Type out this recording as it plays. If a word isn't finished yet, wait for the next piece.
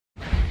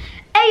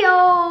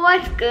Heyo,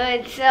 what's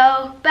good?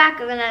 So, back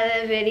with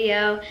another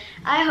video.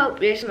 I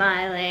hope you're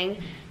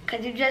smiling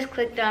because you just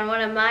clicked on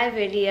one of my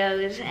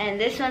videos and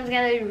this one's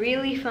gonna be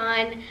really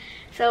fun.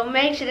 So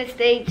make sure to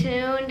stay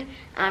tuned.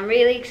 I'm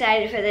really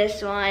excited for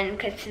this one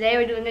because today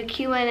we're doing a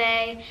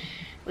Q&A.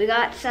 We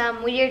got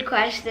some weird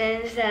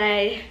questions that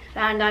I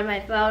found on my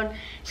phone.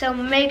 So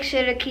make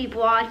sure to keep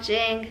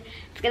watching.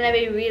 It's gonna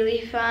be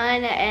really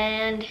fun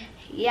and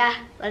yeah,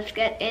 let's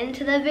get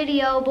into the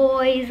video,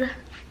 boys.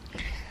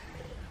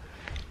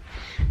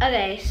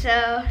 Okay,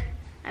 so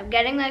I'm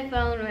getting my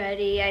phone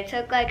ready. I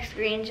took like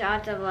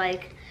screenshots of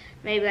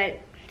maybe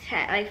like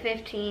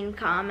 15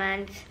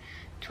 comments,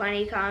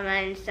 20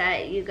 comments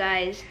that you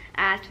guys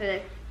asked for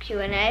the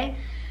Q&A.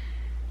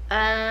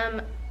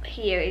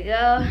 Here we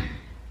go.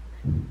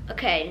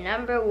 Okay,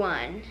 number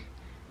 1.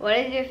 What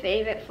is your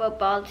favorite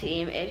football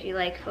team if you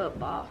like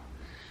football?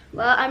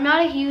 Well, I'm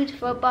not a huge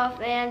football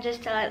fan,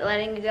 just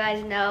letting you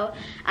guys know.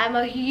 I'm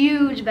a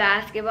huge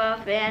basketball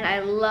fan. I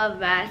love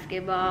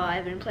basketball.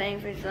 I've been playing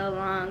for so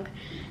long.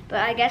 But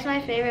I guess my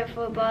favorite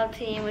football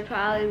team would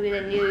probably be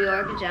the New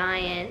York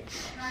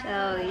Giants.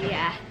 So,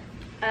 yeah.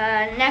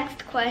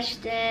 Next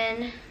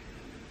question.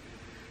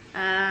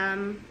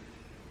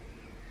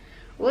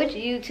 Which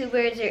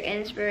YouTuber is your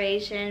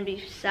inspiration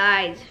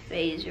besides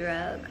FaZe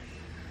Rug?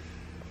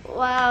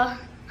 Well,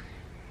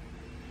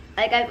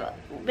 I've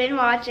been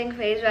watching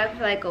FaZe Rug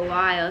for like a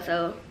while,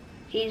 so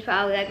he's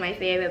probably like my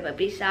favorite. But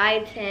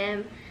besides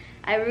him,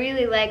 I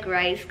really like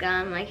Rice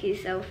Gum. Like,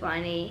 he's so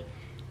funny.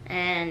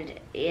 And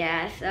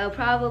yeah, so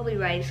probably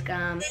Rice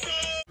Gum.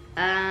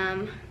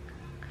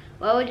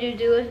 What would you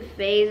do if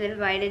FaZe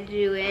invited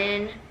you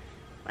in,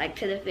 like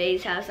to the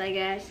FaZe house, I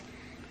guess?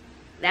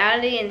 That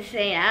would be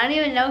insane. I don't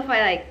even know if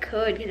I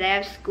could, because I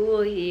have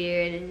school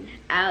here and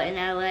out in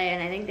LA,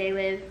 and I think they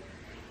live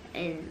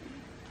in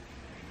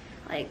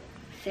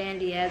San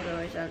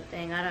Diego or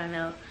something, I don't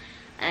know.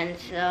 And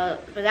so,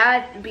 but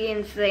that would be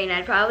insane.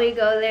 I'd probably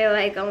go there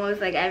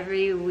almost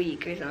every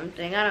week or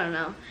something, I don't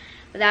know.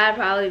 But that would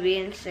probably be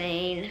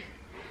insane.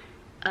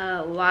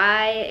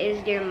 Why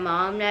is your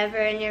mom never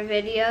in your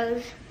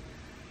videos?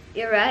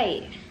 You're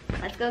right.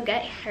 Let's go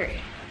get her.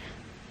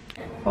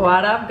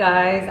 What up,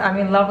 guys? I'm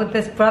in love with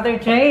this brother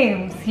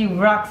James. He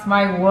rocks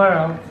my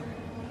world.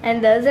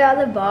 And those are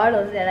all the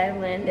bottles that I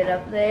landed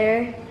up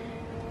there.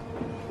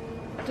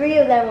 3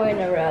 of them were in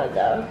a row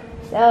though.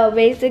 So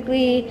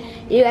basically,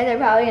 you guys are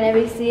probably going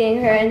to be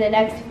seeing her in the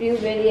next few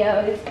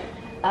videos.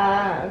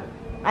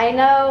 I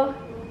know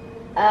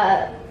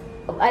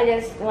I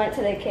just went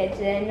to the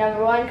kitchen.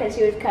 Number 1, because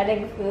she was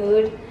cutting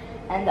food.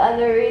 And the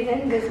other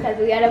reason is because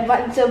we had a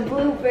bunch of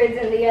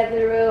bloopers in the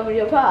other room.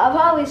 I'll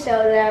probably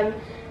show them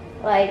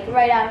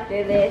right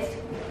after this.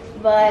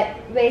 But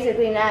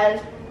basically now,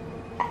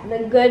 the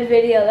good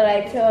video that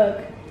I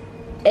took,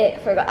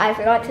 I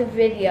forgot to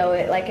video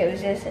it. It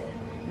was just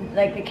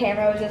the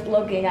camera was just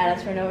looking at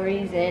us for no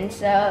reason.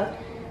 So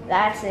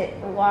that's it.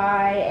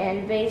 Why?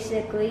 And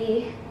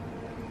basically,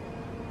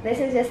 this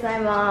is just my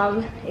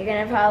mom. You're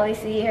gonna probably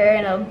see her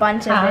in a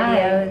bunch of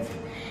videos.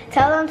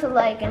 Tell them to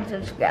like and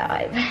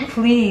subscribe.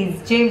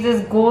 Please,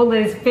 James's goal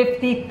is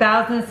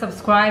 50,000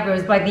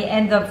 subscribers by the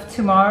end of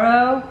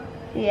tomorrow.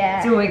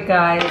 Yeah. Do it,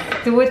 guys.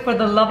 Do it for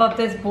the love of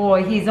this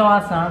boy. He's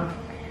awesome.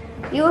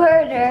 You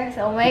heard her,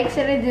 so make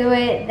sure to do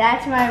it.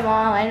 That's my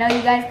mom. I know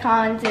you guys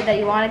commented that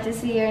you wanted to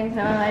see her in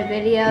some of my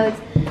videos.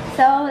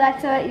 So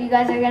that's what you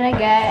guys are gonna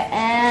get,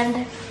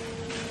 and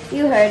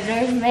you heard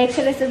her. Make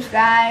sure to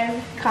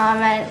subscribe,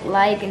 comment,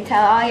 like, and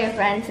tell all your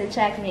friends to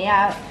check me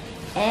out.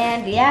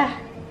 And yeah.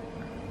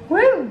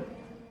 Woo!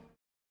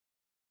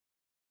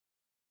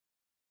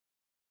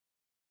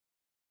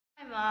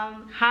 Hi,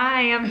 Mom.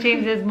 Hi, I'm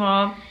James's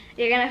mom.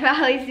 You're gonna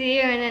probably see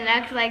her in the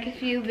next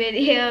few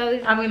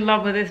videos. I'm in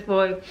love with this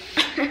boy.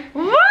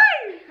 Why?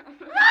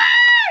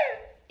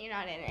 You're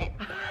not in it.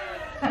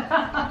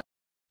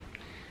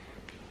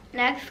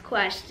 Next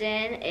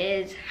question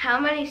is, how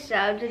many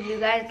subs would you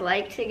guys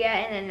like to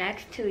get in the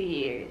next 2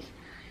 years?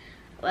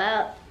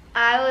 Well,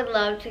 I would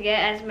love to get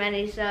as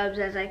many subs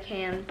as I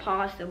can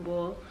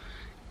possible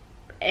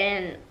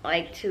in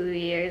 2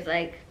 years.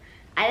 I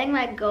think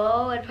my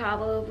goal would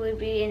probably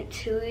be in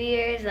 2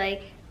 years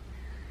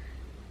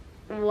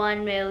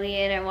 1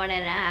 million or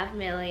 1.5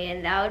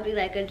 million. That would be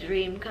a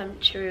dream come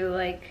true.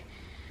 I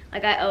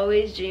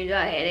always dreamed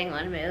about hitting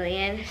 1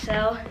 million.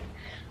 So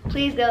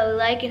please go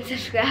like and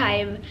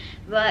subscribe.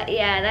 But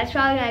yeah, that's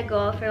probably my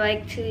goal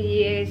for 2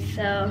 years.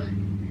 So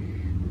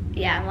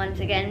yeah,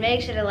 once again,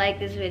 make sure to like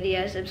this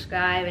video,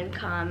 subscribe, and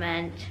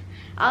comment.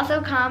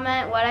 Also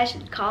comment what I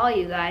should call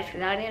you guys,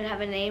 because I don't even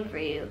have a name for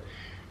you.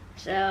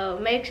 So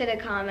make sure to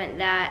comment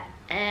that.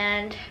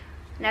 And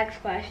next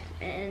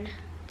question.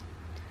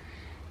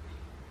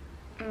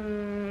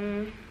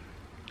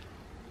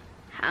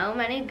 How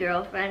many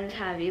girlfriends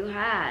have you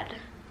had?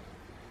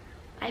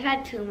 I've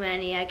had too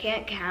many. I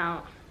can't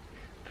count.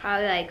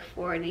 Probably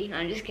 40. No,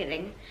 I'm just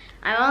kidding.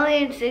 I'm only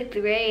in 6th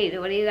grade.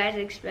 What do you guys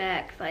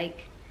expect? I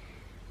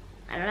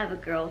don't have a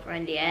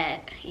girlfriend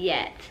yet.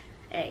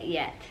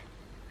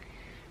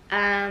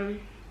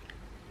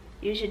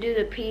 you should do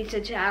the pizza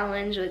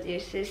challenge with your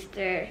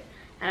sister.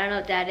 I don't know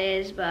what that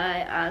is, but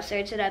I'll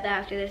search it up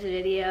after this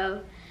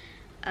video.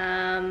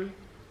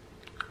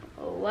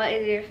 What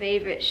is your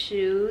favorite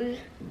shoes?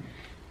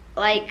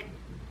 Like,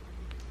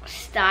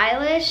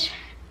 stylish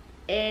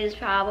is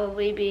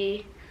probably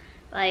be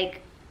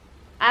like,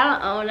 I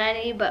don't own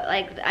any, but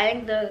like I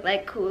think the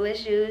like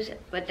coolest shoes,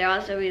 but they're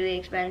also really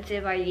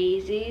expensive, are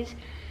Yeezys.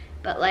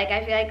 But like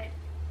I feel like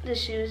the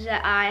shoes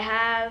that I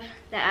have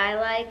that I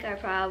like are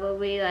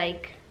probably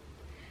like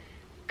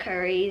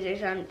Curry's or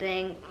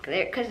something,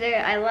 because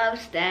I love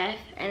Steph,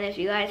 and if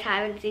you guys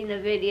haven't seen the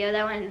video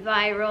that went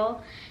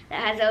viral that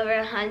has over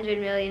 100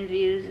 million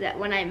views, that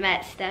when I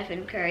met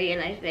Stephen Curry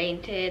and I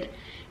fainted.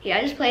 Here,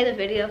 I'll just play the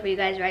video for you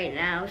guys right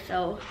now,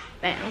 so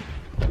bam.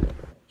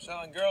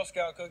 Selling Girl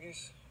Scout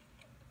cookies.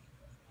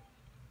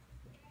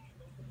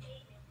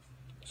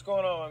 What's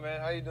going on, my man?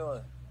 How you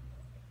doing?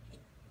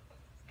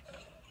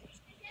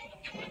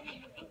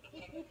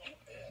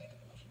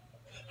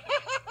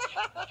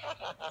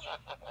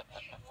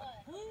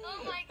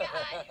 Oh my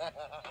God.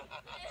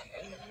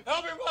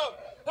 Help him up!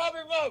 Help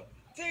him up!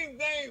 Team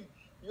name!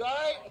 You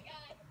alright?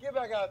 Get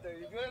back out there,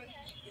 you good?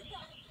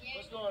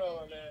 What's going on,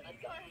 my man?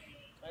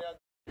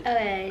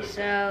 Okay,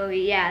 so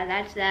yeah,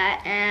 that's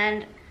that.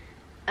 And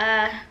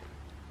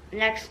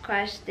next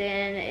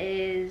question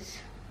is,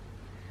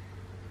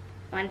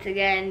 once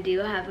again, do you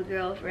have a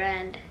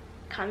girlfriend?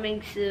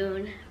 Coming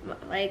soon,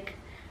 like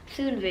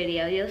soon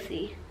video, you'll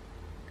see.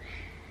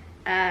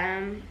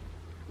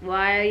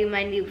 Why are you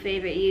my new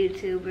favorite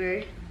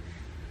YouTuber?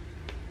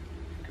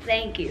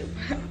 Thank you.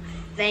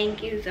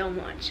 Thank you so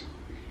much.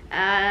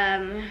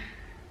 How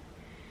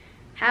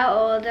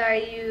old are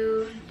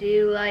you? Do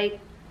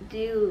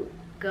you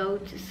go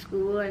to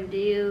school, and do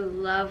you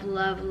love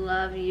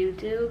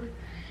YouTube?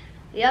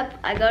 Yep,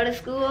 I go to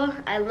school.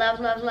 I love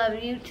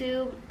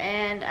YouTube,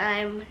 and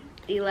I'm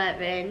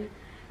 11.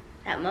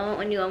 That moment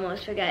when you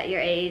almost forget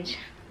your age.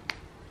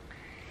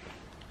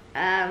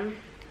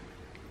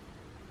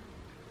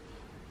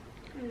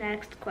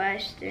 Next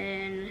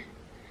question.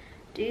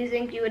 Do you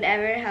think you would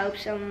ever help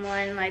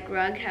someone like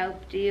Rug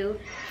helped you?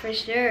 For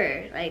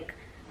sure. Like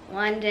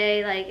one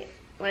day, like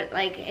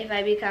if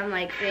I become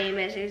like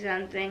famous or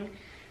something,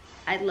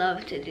 I'd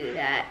love to do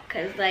that.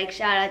 Cause like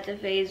shout out to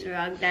FaZe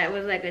Rug, that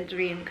was like a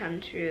dream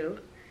come true.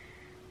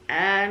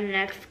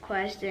 Next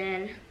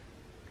question.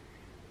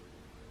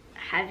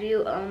 Have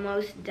you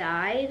almost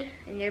died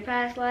in your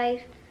past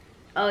life?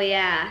 Oh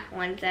yeah,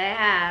 once I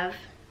have.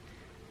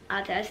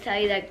 I'll just tell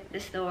you the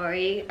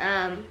story.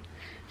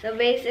 So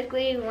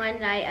basically one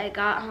night I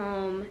got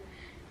home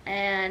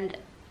and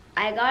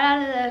I got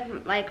out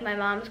of my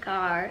mom's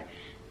car,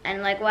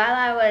 and like while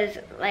I was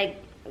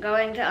like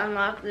going to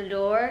unlock the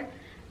door,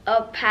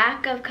 a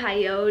pack of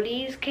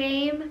coyotes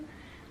came.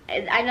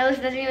 I know this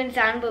doesn't even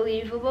sound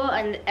believable,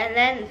 and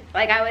then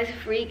like I was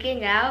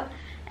freaking out,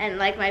 and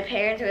like my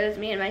parents were with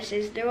me and my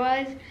sister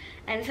was,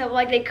 and so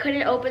like they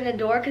couldn't open the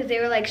door because they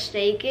were like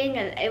shaking,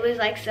 and it was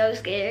like so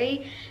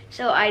scary.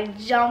 So I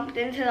jumped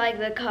into like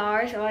the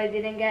car so I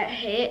didn't get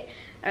hit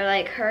or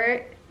like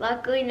hurt.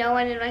 Luckily no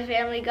one in my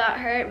family got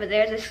hurt, but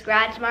there's a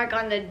scratch mark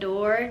on the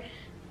door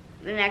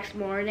the next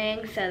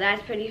morning, so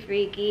that's pretty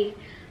freaky.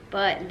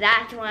 But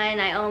that's when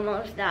I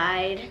almost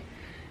died.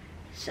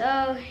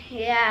 So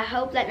yeah,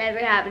 hope that never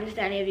happens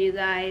to any of you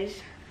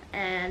guys.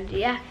 And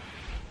yeah,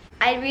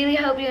 I really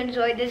hope you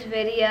enjoyed this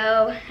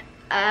video.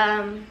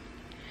 I'm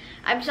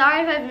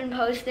sorry if I've been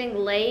posting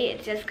late.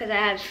 It's just because I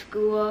have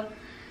school,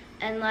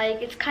 and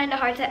like it's kind of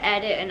hard to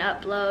edit and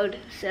upload,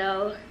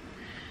 so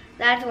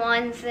that's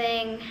one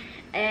thing.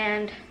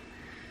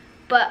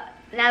 But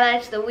now that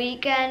it's the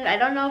weekend, I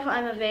don't know if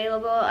I'm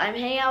available. I'm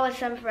hanging out with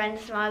some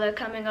friends tomorrow. They're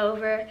coming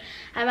over.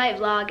 I might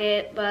vlog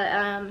it,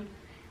 but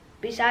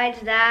besides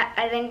that,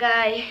 I think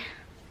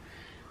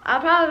I'll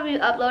probably be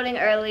uploading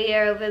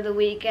earlier over the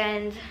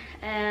weekend.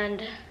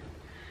 And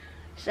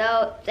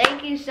so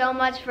thank you so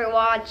much for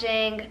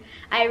watching.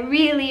 I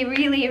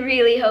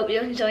really hope you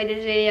enjoyed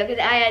this video, because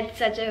I had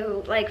such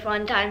a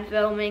fun time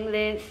filming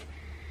this.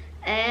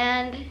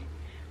 And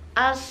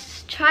I'll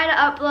try to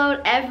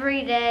upload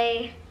every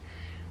day,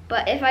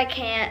 but if I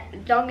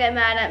can't, don't get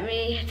mad at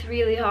me. It's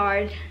really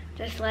hard,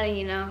 just letting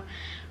you know.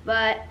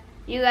 But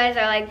you guys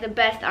are like the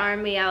best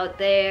army out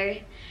there.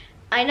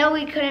 I know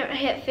we couldn't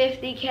hit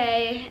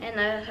 50K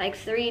in like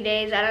 3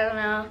 days, I don't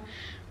know.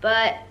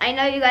 But I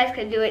know you guys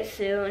could do it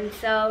soon.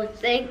 So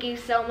thank you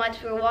so much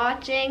for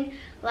watching.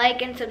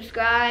 Like and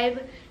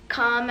subscribe.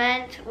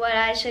 Comment what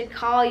I should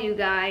call you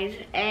guys.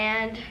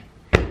 And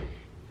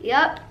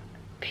yep,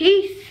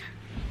 peace.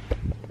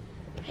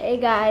 Hey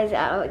guys,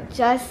 I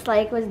just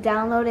was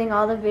downloading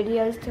all the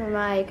videos to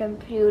my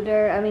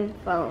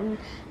phone,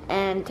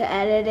 and to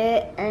edit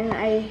it, and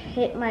I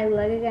hit my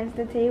leg against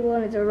the table,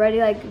 and it's already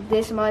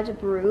this much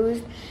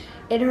bruised.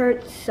 It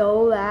hurts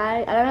so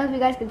bad. I don't know if you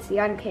guys can see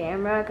on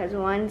camera, because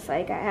once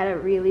I had a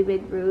really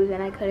big bruise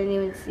and I couldn't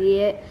even see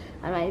it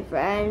on my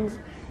friends.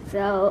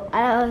 So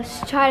I'll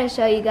try to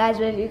show you guys,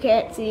 but if you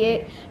can't see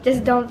it,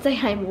 just don't say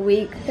I'm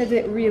weak, because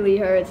it really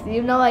hurts.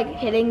 You know, like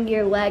hitting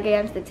your leg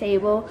against the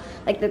table,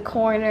 like the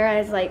corner,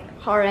 as like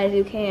hard as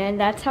you can.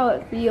 That's how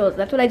it feels.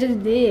 That's what I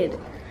just did.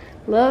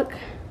 Look.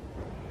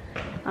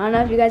 I don't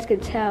know if you guys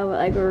could tell, but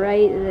like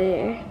right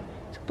there,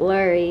 it's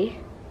blurry.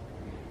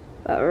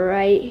 But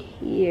right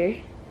here.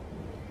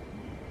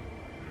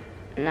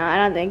 No, I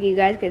don't think you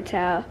guys could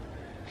tell,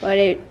 but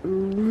it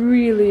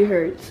really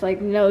hurts,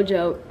 like no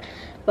joke.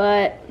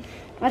 But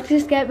let's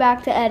just get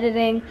back to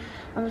editing.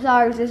 I'm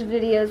sorry if this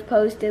video is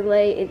posted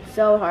late. It's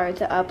so hard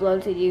to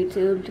upload to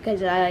YouTube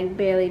because I like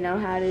barely know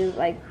how to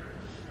like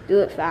do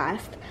it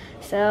fast.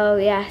 So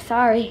yeah,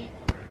 sorry.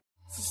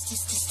 It's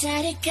just a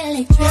static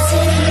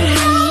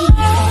electricity.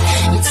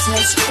 It's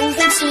us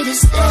moving to the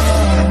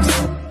sound.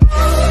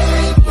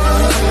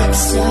 You're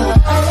so all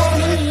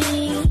I need.